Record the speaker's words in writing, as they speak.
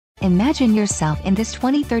Imagine yourself in this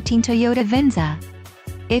 2013 Toyota Venza.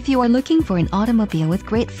 If you are looking for an automobile with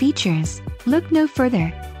great features, look no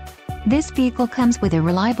further. This vehicle comes with a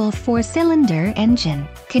reliable 4-cylinder engine,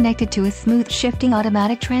 connected to a smooth shifting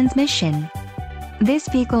automatic transmission. This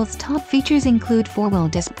vehicle's top features include 4-wheel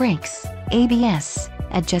disc brakes, ABS,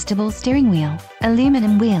 adjustable steering wheel,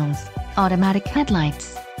 aluminum wheels, automatic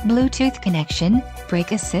headlights, Bluetooth connection,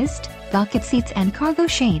 brake assist, bucket seats and cargo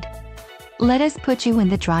shade. Let us put you in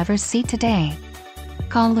the driver's seat today.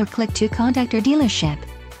 Call or click to contact our dealership.